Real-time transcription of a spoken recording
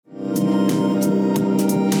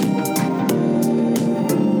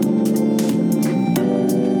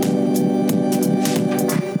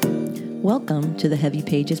welcome to the Heavy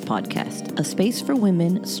Pages podcast, a space for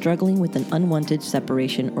women struggling with an unwanted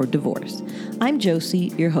separation or divorce. I'm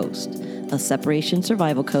Josie, your host, a separation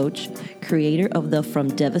survival coach, creator of the From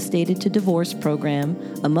Devastated to Divorce program,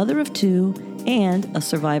 a mother of two, and a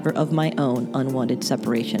survivor of my own unwanted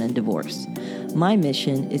separation and divorce. My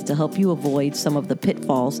mission is to help you avoid some of the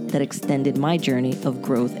pitfalls that extended my journey of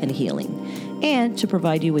growth and healing, and to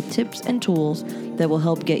provide you with tips and tools that will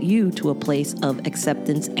help get you to a place of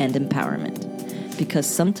acceptance and empowerment. Because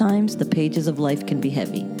sometimes the pages of life can be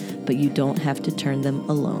heavy, but you don't have to turn them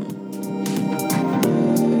alone.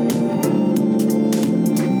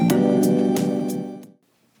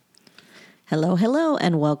 Hello,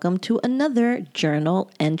 and welcome to another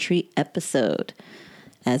journal entry episode.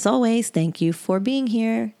 As always, thank you for being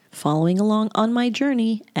here, following along on my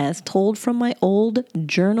journey as told from my old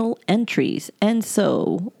journal entries. And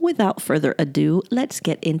so, without further ado, let's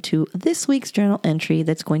get into this week's journal entry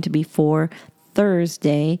that's going to be for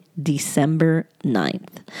Thursday, December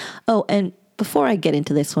 9th. Oh, and before I get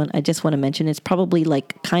into this one, I just want to mention it's probably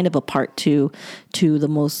like kind of a part two to the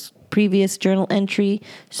most previous journal entry.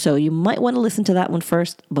 So you might want to listen to that one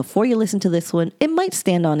first before you listen to this one. It might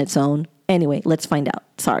stand on its own. Anyway, let's find out.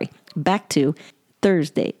 Sorry. Back to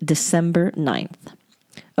Thursday, December 9th.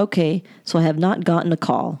 Okay, so I have not gotten a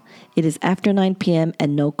call. It is after 9 p.m.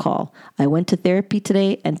 and no call. I went to therapy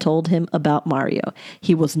today and told him about Mario.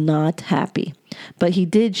 He was not happy, but he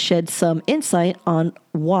did shed some insight on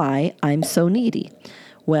why I'm so needy.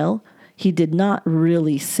 Well, he did not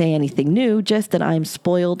really say anything new, just that I'm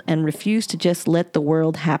spoiled and refuse to just let the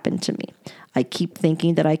world happen to me. I keep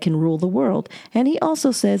thinking that I can rule the world, and he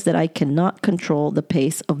also says that I cannot control the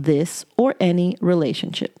pace of this or any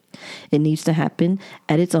relationship. It needs to happen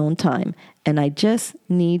at its own time, and I just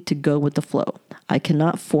need to go with the flow. I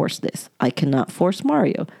cannot force this. I cannot force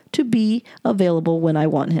Mario to be available when I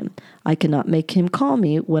want him. I cannot make him call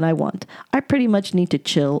me when I want. I pretty much need to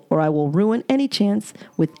chill, or I will ruin any chance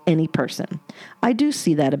with any person. I do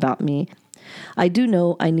see that about me. I do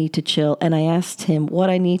know I need to chill, and I asked him what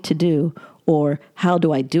I need to do, or how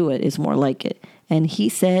do I do it is more like it. And he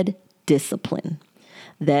said, discipline.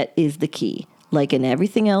 That is the key. Like in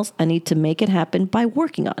everything else, I need to make it happen by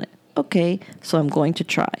working on it. Okay, so I'm going to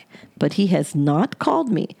try. But he has not called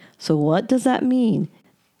me. So what does that mean?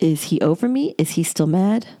 Is he over me? Is he still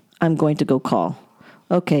mad? I'm going to go call.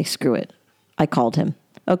 Okay, screw it. I called him.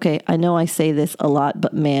 Okay, I know I say this a lot,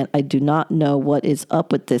 but man, I do not know what is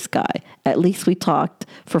up with this guy. At least we talked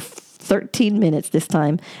for 13 minutes this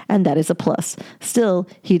time, and that is a plus. Still,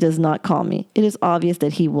 he does not call me. It is obvious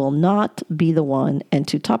that he will not be the one, and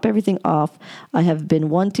to top everything off, I have been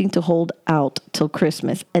wanting to hold out till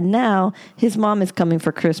Christmas, and now his mom is coming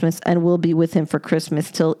for Christmas and will be with him for Christmas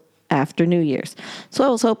till after New Year's. So I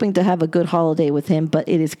was hoping to have a good holiday with him, but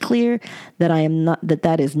it is clear that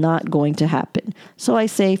that is not going to happen. So I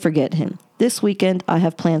say forget him. This weekend I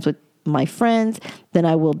have plans with my friends, then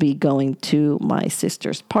I will be going to my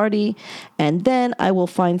sister's party, and then I will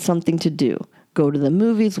find something to do. Go to the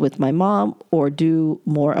movies with my mom or do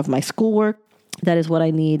more of my schoolwork. That is what I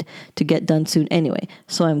need to get done soon anyway.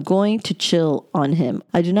 So I'm going to chill on him.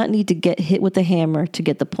 I do not need to get hit with a hammer to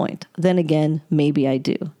get the point. Then again, maybe I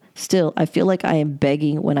do. Still, I feel like I am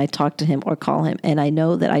begging when I talk to him or call him, and I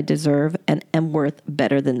know that I deserve and am worth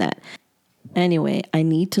better than that. Anyway, I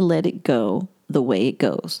need to let it go the way it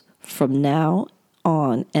goes. From now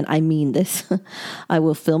on, and I mean this, I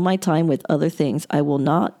will fill my time with other things. I will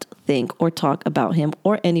not think or talk about him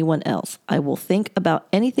or anyone else. I will think about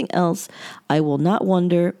anything else. I will not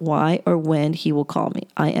wonder why or when he will call me.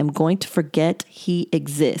 I am going to forget he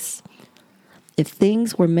exists. If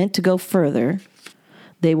things were meant to go further,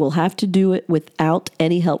 they will have to do it without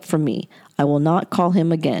any help from me. I will not call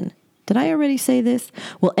him again. Did I already say this?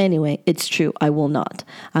 Well, anyway, it's true. I will not.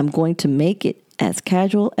 I'm going to make it as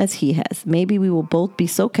casual as he has. Maybe we will both be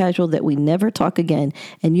so casual that we never talk again.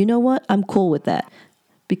 And you know what? I'm cool with that.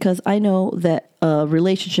 Because I know that a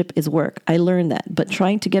relationship is work. I learned that. But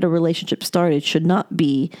trying to get a relationship started should not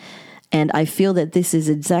be. And I feel that this is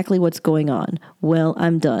exactly what's going on. Well,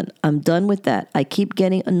 I'm done. I'm done with that. I keep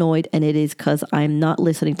getting annoyed, and it is because I'm not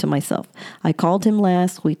listening to myself. I called him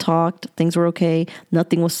last. We talked. Things were okay.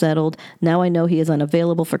 Nothing was settled. Now I know he is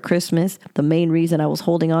unavailable for Christmas, the main reason I was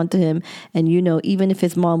holding on to him. And you know, even if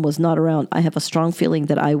his mom was not around, I have a strong feeling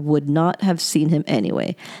that I would not have seen him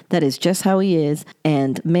anyway. That is just how he is.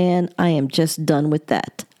 And man, I am just done with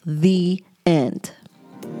that. The end.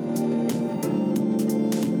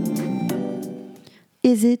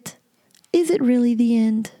 Is it? Is it really the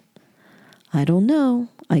end? I don't know.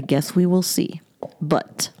 I guess we will see.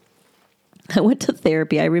 But I went to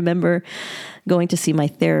therapy. I remember going to see my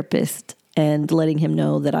therapist and letting him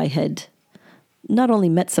know that I had not only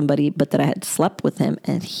met somebody, but that I had slept with him.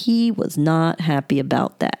 And he was not happy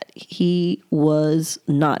about that. He was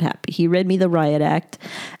not happy. He read me the riot act.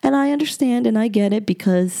 And I understand and I get it,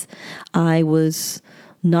 because I was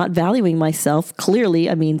not valuing myself. Clearly,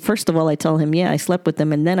 I mean, first of all, I tell him, yeah, I slept with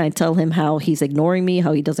him. And then I tell him how he's ignoring me,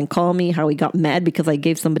 how he doesn't call me, how he got mad because I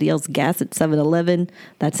gave somebody else gas at 7-Eleven.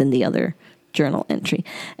 That's in the other journal entry.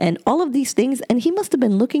 And all of these things. And he must have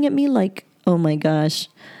been looking at me like, oh my gosh,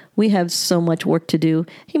 we have so much work to do.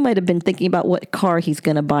 He might have been thinking about what car he's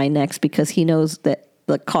going to buy next, because he knows that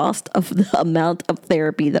the cost of the amount of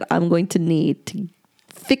therapy that I'm going to need to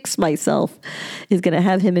fix myself is going to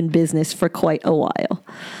have him in business for quite a while.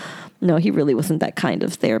 No, he really wasn't that kind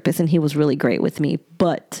of therapist, and he was really great with me.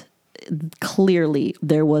 But clearly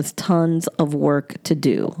there was tons of work to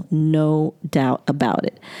do. No doubt about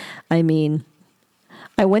it. I mean,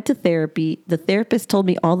 I went to therapy. The therapist told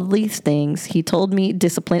me all of these things. He told me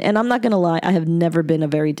discipline. And I'm not going to lie, I have never been a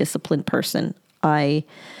very disciplined person. I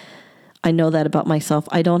know that about myself.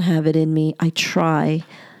 I don't have it in me. I try.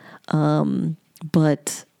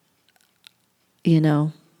 But, you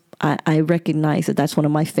know, I recognize that that's one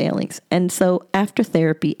of my failings. And so after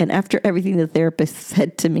therapy and after everything the therapist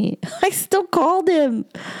said to me, I still called him.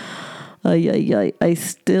 I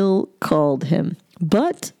still called him.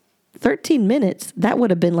 But 13 minutes, that would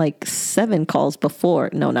have been like 7 calls before.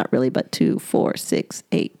 No, not really, but 2, 4, 6,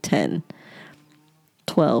 8, 10,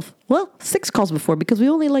 12. Well, 6 calls before, because we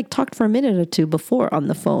only like talked for a minute or 2 before on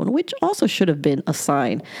the phone, which also should have been a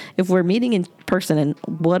sign. If we're meeting in person, and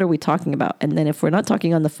what are we talking about? And then if we're not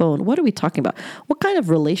talking on the phone, what are we talking about? What kind of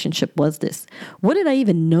relationship was this? What did I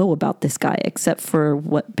even know about this guy, except for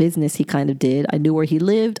what business he kind of did? I knew where he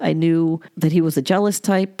lived. I knew that he was a jealous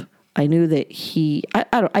type. I knew that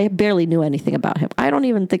I barely knew anything about him. I don't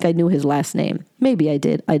even think I knew his last name. Maybe I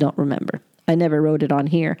did. I don't remember. I never wrote it on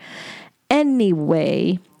here.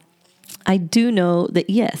 Anyway, I do know that,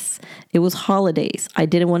 yes, it was holidays. I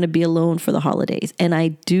didn't want to be alone for the holidays. And I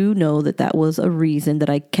do know that that was a reason that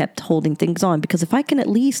I kept holding things on, because if I can at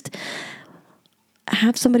least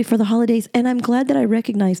have somebody for the holidays, and I'm glad that I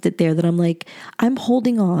recognized it there, that I'm like, I'm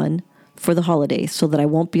holding on for the holidays so that I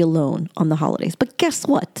won't be alone on the holidays. But guess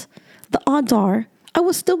what? The odds are I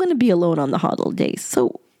was still going to be alone on the holidays.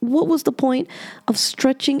 So what was the point of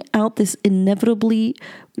stretching out this inevitably,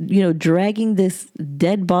 dragging this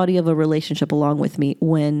dead body of a relationship along with me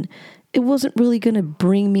when it wasn't really going to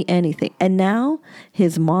bring me anything? And now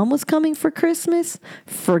his mom was coming for Christmas.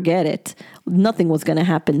 Forget it. Nothing was going to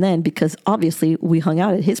happen then, because obviously we hung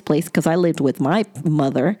out at his place because I lived with my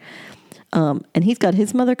mother. And he's got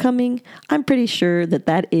his mother coming. I'm pretty sure that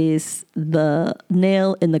that is the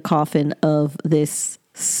nail in the coffin of this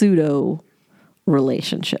pseudo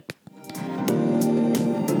relationship.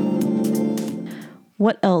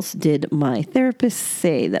 What else did my therapist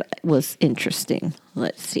say that was interesting?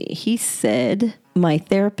 Let's see. He said my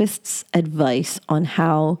therapist's advice on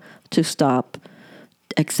how to stop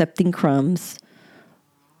accepting crumbs.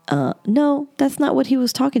 No, that's not what he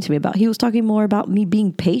was talking to me about. He was talking more about me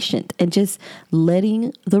being patient and just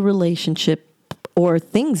letting the relationship or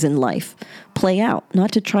things in life play out,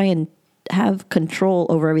 not to try and have control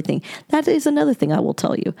over everything. That is another thing I will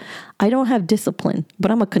tell you. I don't have discipline,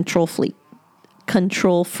 but I'm a control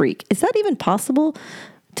freak. Is that even possible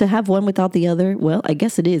to have one without the other? Well, I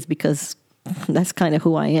guess it is, because that's kind of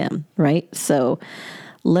who I am, right? So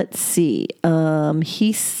let's see.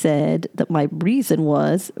 He said that my reason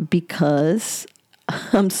was because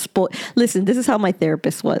I'm spoiled. Listen, this is how my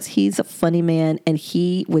therapist was. He's a funny man, and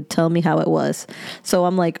he would tell me how it was. So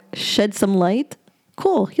I'm like, shed some light.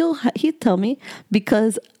 Cool. He'd tell me,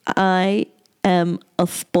 because I am a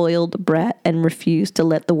spoiled brat and refuse to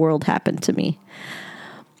let the world happen to me.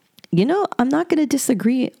 I'm not going to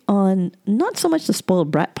disagree on not so much the spoiled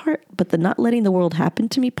brat part, but the not letting the world happen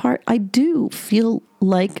to me part. I do feel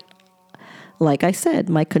like I said,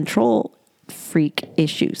 my control freak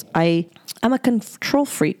issues. I'm a control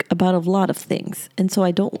freak about a lot of things. And so I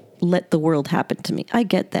don't let the world happen to me. I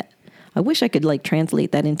get that. I wish I could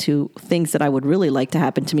translate that into things that I would really like to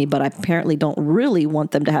happen to me, but I apparently don't really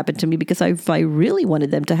want them to happen to me, because if I really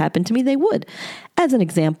wanted them to happen to me, they would. As an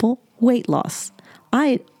example, weight loss.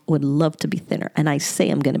 I would love to be thinner, and I say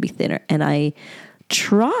I'm going to be thinner, and I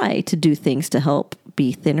try to do things to help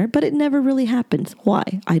be thinner, but it never really happens.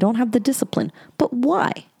 Why? I don't have the discipline. But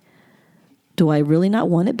why? Do I really not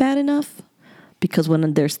want it bad enough? Because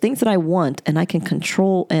when there's things that I want and I can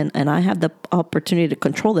control and I have the opportunity to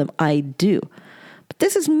control them, I do. But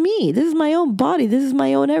this is me. This is my own body. This is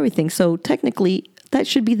my own everything. So technically, That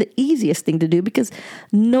should be the easiest thing to do because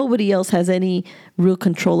nobody else has any real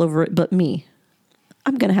control over it but me.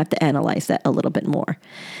 I'm going to have to analyze that a little bit more.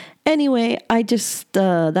 Anyway,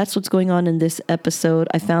 that's what's going on in this episode.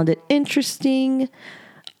 I found it interesting.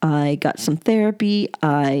 I got some therapy.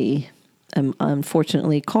 I am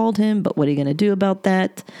unfortunately called him, but what are you going to do about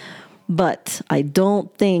that? But I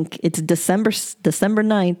don't think it's December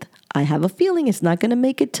 9th. I have a feeling it's not going to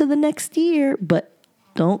make it to the next year, but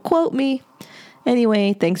don't quote me.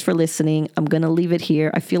 Anyway, thanks for listening. I'm going to leave it here.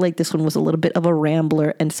 I feel like this one was a little bit of a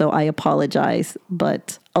rambler, and so I apologize,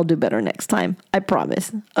 but I'll do better next time. I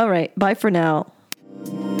promise. All right, bye for now.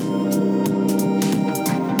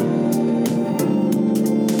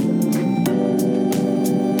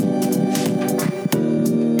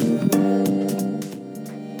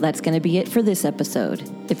 That's going to be it for this episode.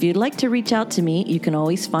 If you'd like to reach out to me, you can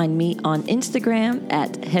always find me on Instagram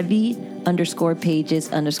at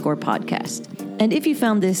heavy_pages_podcast. And if you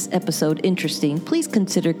found this episode interesting, please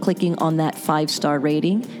consider clicking on that 5-star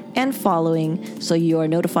rating and following so you are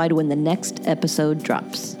notified when the next episode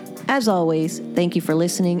drops. As always, thank you for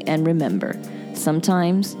listening, and remember,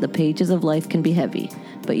 sometimes the pages of life can be heavy,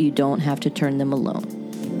 but you don't have to turn them alone.